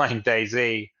probably playing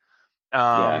DayZ.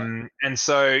 And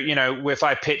so, if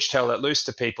I pitched Hell Let Loose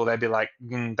to people, they'd be like,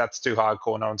 that's too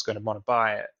hardcore. No one's going to want to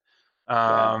buy it.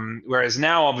 Whereas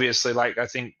now, obviously, like I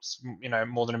think,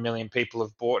 more than 1 million people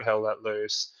have bought Hell Let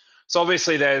Loose. So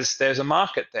obviously there's a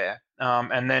market there.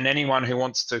 And then anyone who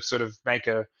wants to sort of make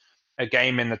a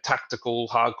game in the tactical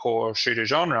hardcore shooter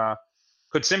genre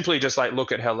could simply just like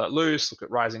look at Hell Let Loose, look at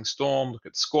Rising Storm, look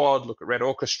at Squad, look at Red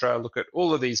Orchestra, look at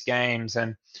all of these games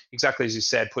and exactly as you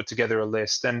said, put together a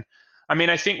list. And I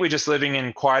mean, I think we're just living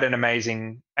in quite an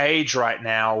amazing age right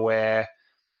now where,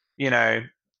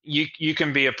 you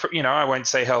can be I won't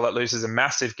say Hell Let Loose is a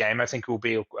massive game. I think it will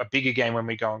be a bigger game when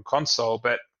we go on console,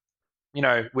 but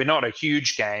we're not a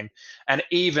huge game. And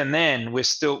even then we're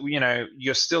still,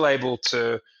 you're still able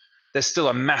to, there's still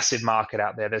a massive market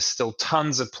out there. There's still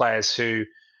tons of players who,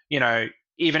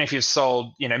 even if you've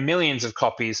sold, millions of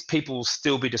copies, people will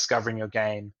still be discovering your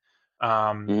game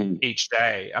each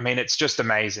day. I mean, it's just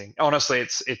amazing. Honestly,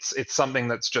 it's something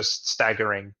that's just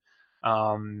staggering.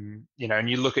 And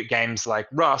you look at games like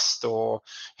Rust or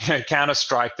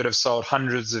Counter-Strike that have sold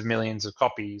hundreds of millions of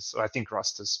copies. I think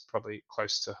Rust is probably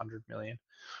close to 100 million.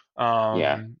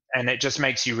 And it just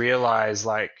makes you realize,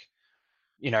 like,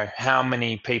 how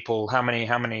many people, how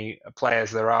many players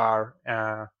there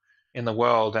are in the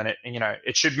world, and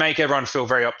it should make everyone feel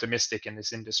very optimistic in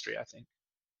this industry, I think.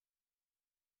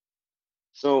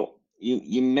 So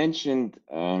you mentioned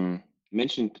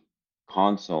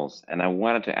consoles, and I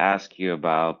wanted to ask you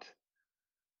about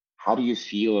how do you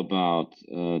feel about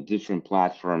different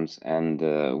platforms, and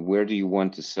where do you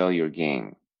want to sell your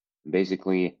game?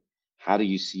 Basically, how do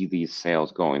you see these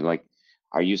sales going? Like,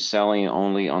 are you selling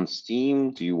only on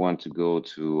Steam? Do you want to go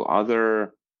to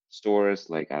other stores,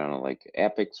 like, I don't know, like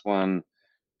Epic's one?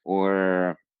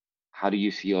 Or how do you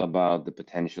feel about the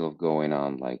potential of going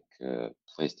on like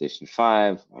PlayStation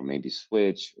 5 or maybe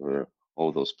Switch or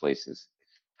all those places?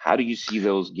 How do you see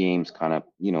those games kind of,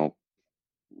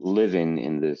 living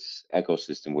in this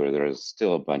ecosystem where there's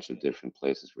still a bunch of different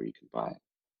places where you can buy it?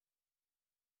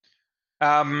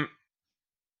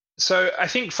 So I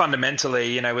think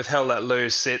fundamentally, with Hell Let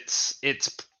Loose, it's it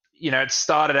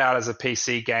started out as a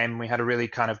PC game. We had a really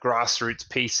kind of grassroots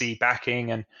PC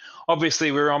backing, and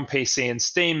obviously we were on PC and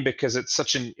Steam because it's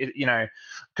such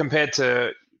compared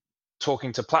to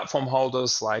talking to platform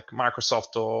holders like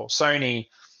Microsoft or Sony,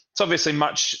 it's obviously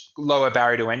much lower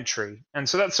barrier to entry. And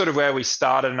so that's sort of where we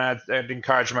started, and I'd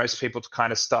encourage most people to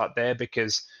kind of start there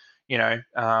because you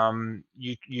can,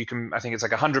 I think it's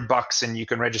like $100 and you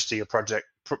can register your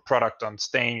product on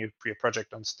Steam, your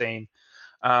project on Steam.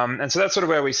 And so that's sort of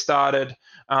where we started.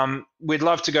 We'd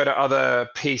love to go to other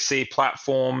PC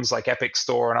platforms like Epic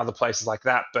Store and other places like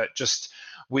that, but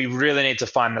we really need to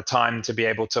find the time to be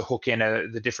able to hook in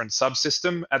the different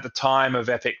subsystem. At the time of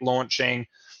Epic launching,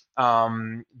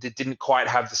 they didn't quite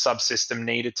have the subsystem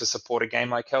needed to support a game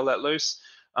like Hell Let Loose.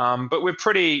 But we're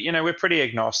pretty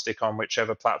agnostic on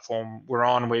whichever platform we're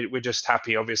on. We're just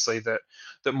happy, obviously, that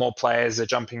more players are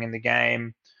jumping in the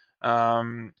game.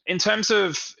 In terms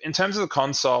of the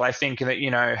console, I think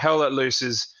that Hell Let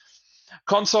Loose's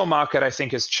console market, I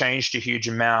think, has changed a huge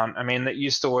amount. I mean, that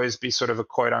used to always be sort of a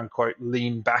quote unquote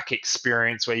lean back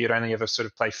experience where you'd only ever sort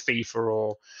of play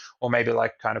FIFA or maybe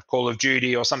like kind of Call of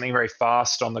Duty or something very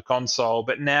fast on the console.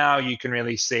 But now you can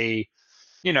really see,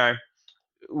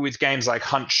 with games like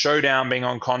Hunt Showdown being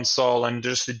on console and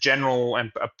just the general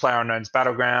and PlayerUnknown's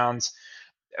Battlegrounds,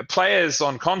 players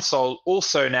on console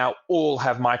also now all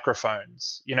have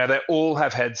microphones. They all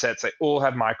have headsets, they all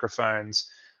have microphones.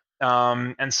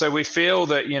 And so we feel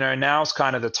that, now's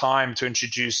kind of the time to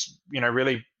introduce,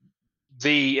 really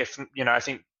I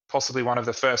think possibly one of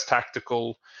the first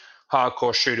tactical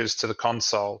hardcore shooters to the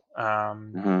console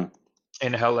in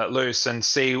Hell Let Loose and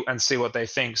see what they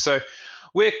think. So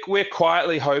we're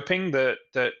quietly hoping that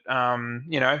the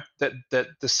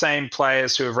same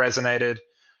players who have resonated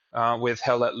with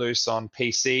Hell Let Loose on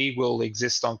PC will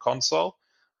exist on console.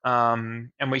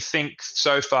 And we think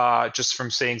so far, just from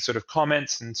seeing sort of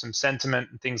comments and some sentiment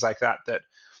and things like that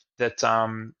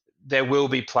there will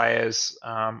be players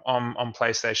on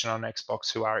PlayStation, on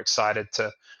Xbox, who are excited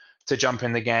to jump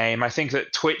in the game. I think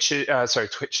that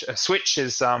Switch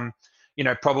is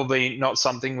probably not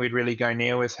something we'd really go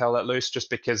near with Hell Let Loose, just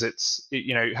because it's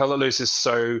Hell Let Loose is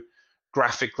so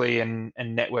graphically and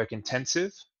network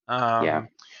intensive.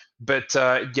 But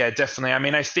definitely. I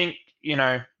mean, I think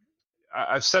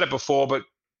I've said it before, but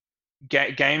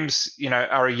games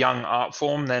are a young art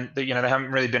form. They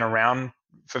haven't really been around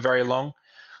for very long.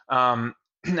 And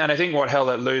I think what Hell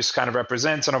Let Loose kind of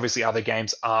represents, and obviously other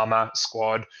games, Arma,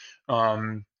 Squad,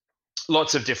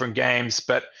 lots of different games,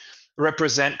 but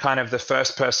represent kind of the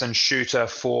first-person shooter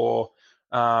for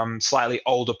slightly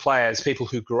older players, people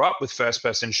who grew up with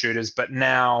first-person shooters, but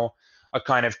now are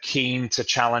kind of keen to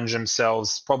challenge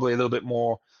themselves, probably a little bit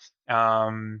more,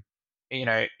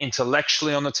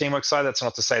 intellectually on the teamwork side. That's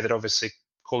not to say that obviously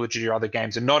Call of Duty or other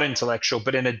games are not intellectual,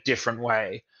 but in a different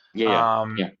way.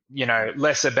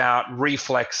 Less about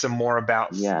reflex and more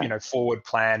about forward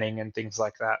planning and things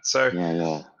like that. So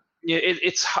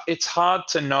it's hard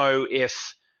to know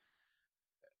if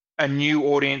a new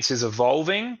audience is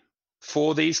evolving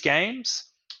for these games,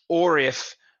 or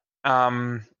if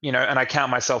and I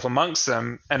count myself amongst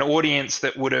them, an audience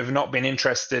that would have not been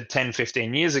interested 10,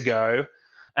 15 years ago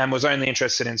and was only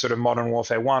interested in sort of Modern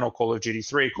Warfare 1 or Call of Duty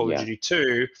 3, Call of Duty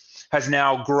 2, has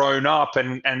now grown up.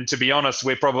 And to be honest,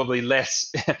 we're probably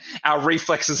less, our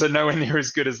reflexes are nowhere near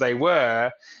as good as they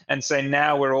were. And so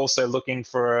now we're also looking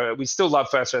for, we still love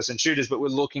first-person shooters, but we're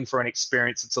looking for an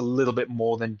experience that's a little bit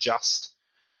more than just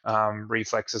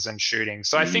reflexes and shooting.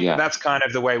 So I think that's kind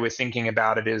of the way we're thinking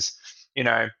about it is,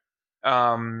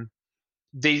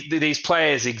 these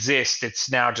players exist.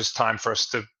 It's now just time for us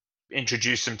to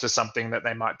introduce them to something that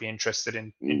they might be interested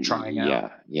in trying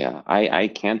out. Yeah. I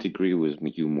can't agree with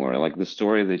you more. Like the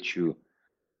story that you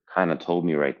kind of told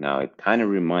me right now, it kind of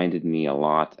reminded me a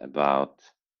lot about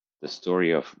the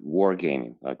story of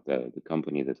Wargaming, like the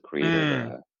company that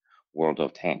created World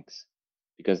of Tanks,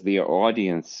 because their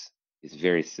audience is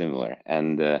very similar.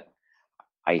 And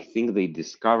I think they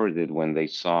discovered it when they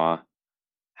saw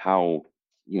how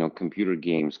computer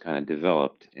games kind of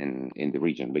developed in the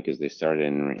region, because they started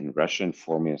in Russia and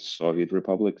former Soviet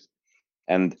republics,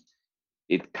 and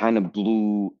it kind of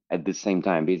blew at the same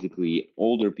time. Basically,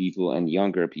 older people and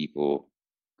younger people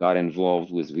got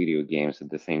involved with video games at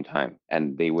the same time,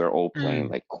 and they were all playing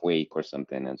like Quake or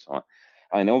something and so on.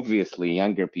 And obviously,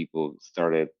 younger people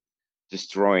started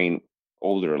destroying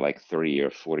older, like 30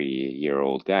 or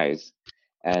 40-year-old guys,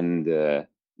 and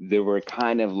they were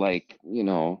kind of like,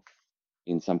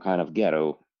 in some kind of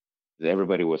ghetto.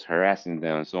 Everybody was harassing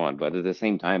them and so on. But at the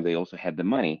same time, they also had the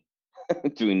money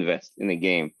to invest in a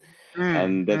game.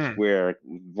 And that's where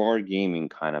Wargaming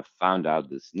kind of found out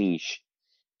this niche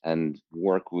and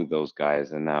worked with those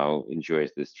guys and now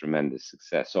enjoys this tremendous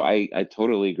success. So I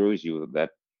totally agree with you that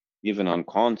even on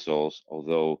consoles,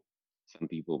 although some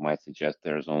people might suggest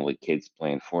there's only kids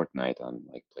playing Fortnite on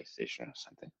like PlayStation or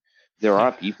something, there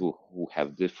are people who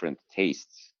have different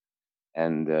tastes,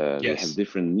 and they have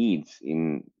different needs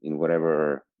in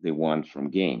whatever they want from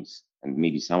games. And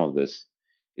maybe some of this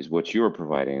is what you're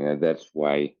providing, and that's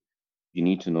why you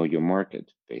need to know your market,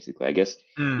 basically. I guess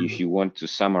if you want to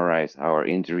summarize our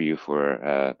interview for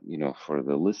for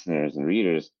the listeners and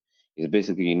readers, is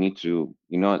basically you need to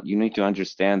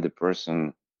understand the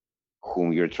person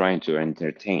whom you're trying to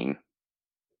entertain.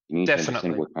 You need to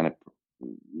understand what kind of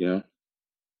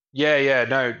Yeah,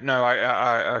 no,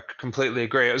 I completely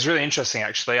agree. It was really interesting,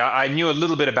 actually. I knew a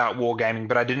little bit about wargaming,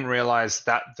 but I didn't realize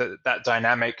that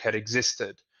dynamic had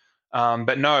existed.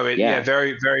 But no,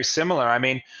 very, very similar. I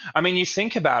mean, you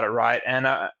think about it, right?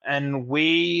 And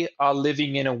we are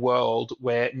living in a world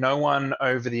where no one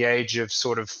over the age of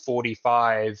sort of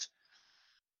 45,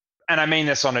 and I mean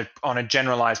this on a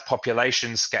generalized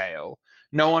population scale,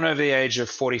 no one over the age of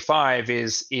 45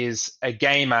 is a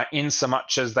gamer in so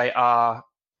much as they are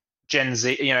Gen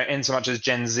Z, in so much as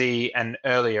Gen Z and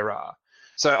earlier are.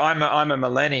 So I'm a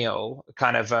millennial,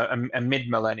 kind of a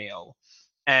mid-millennial.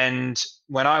 And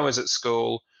when I was at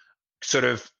school, sort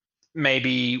of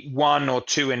maybe 1 or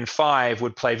 2 in 5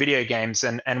 would play video games,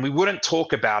 and we wouldn't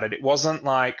talk about it. It wasn't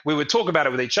like we would talk about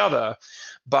it with each other,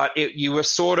 but you were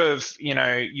sort of,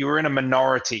 you were in a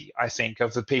minority, I think,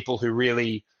 of the people who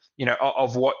really,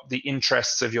 of what the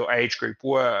interests of your age group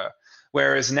were.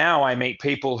 Whereas now I meet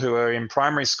people who are in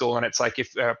primary school, and it's like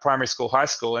if primary school, high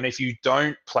school, and if you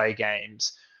don't play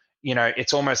games,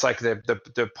 it's almost like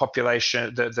the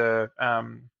population, the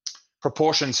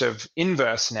proportions of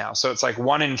inverse now. So it's like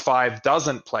 1 in 5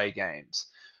 doesn't play games.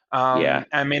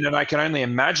 I mean, and I can only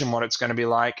imagine what it's going to be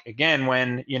like again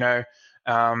when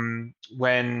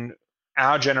when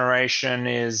our generation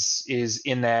is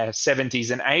in their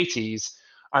 70s and 80s.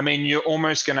 I mean, you're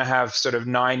almost going to have sort of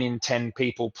 9 in 10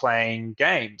 people playing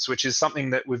games, which is something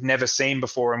that we've never seen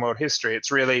before in world history.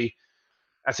 It's really,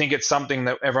 I think it's something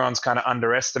that everyone's kind of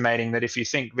underestimating, that if you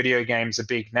think video games are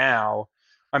big now,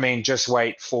 I mean, just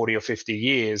wait 40 or 50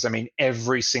 years. I mean,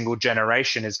 every single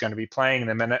generation is going to be playing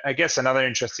them. And I guess another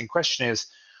interesting question is,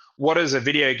 what does a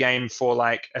video game for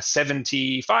like a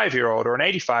 75-year-old or an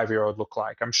 85-year-old look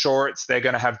like? I'm sure they're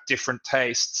going to have different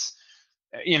tastes,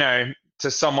 to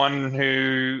someone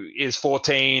who is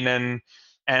 14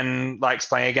 and likes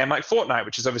playing a game like Fortnite,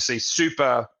 which is obviously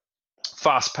super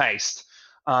fast-paced.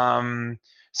 So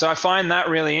I find that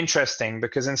really interesting,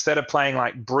 because instead of playing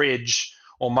like Bridge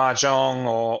or Mahjong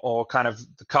or kind of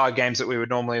the card games that we would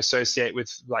normally associate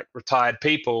with like retired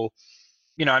people,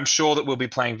 I'm sure that we'll be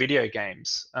playing video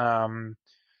games. And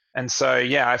so,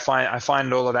 I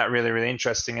find all of that really, really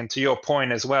interesting. And to your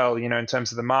point as well, in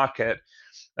terms of the market,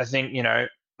 I think,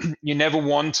 you never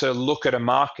want to look at a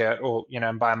market, or,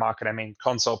 and by a market, I mean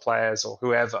console players or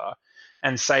whoever,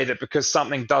 and say that because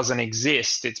something doesn't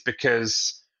exist, it's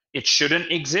because it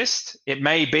shouldn't exist. It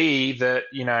may be that,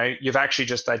 you've actually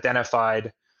just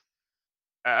identified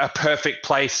a perfect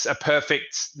place, a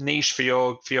perfect niche for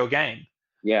your game.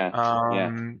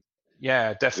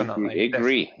 Yeah, definitely.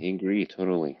 Agree.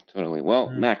 Totally. Well,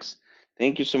 Max,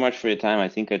 thank you so much for your time. I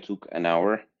think I took an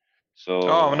hour. So.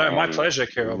 Oh no, my pleasure,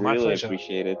 Kirill. My really pleasure.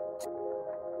 Appreciate it.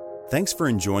 Thanks for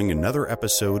enjoying another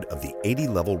episode of the 80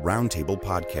 Level Roundtable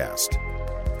podcast.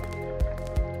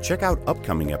 Check out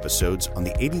upcoming episodes on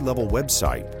the 80 Level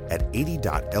website at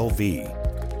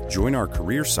 80.lv. Join our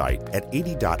career site at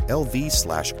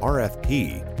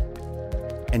 80.lv/RFP.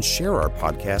 And share our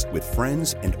podcast with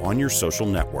friends and on your social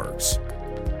networks.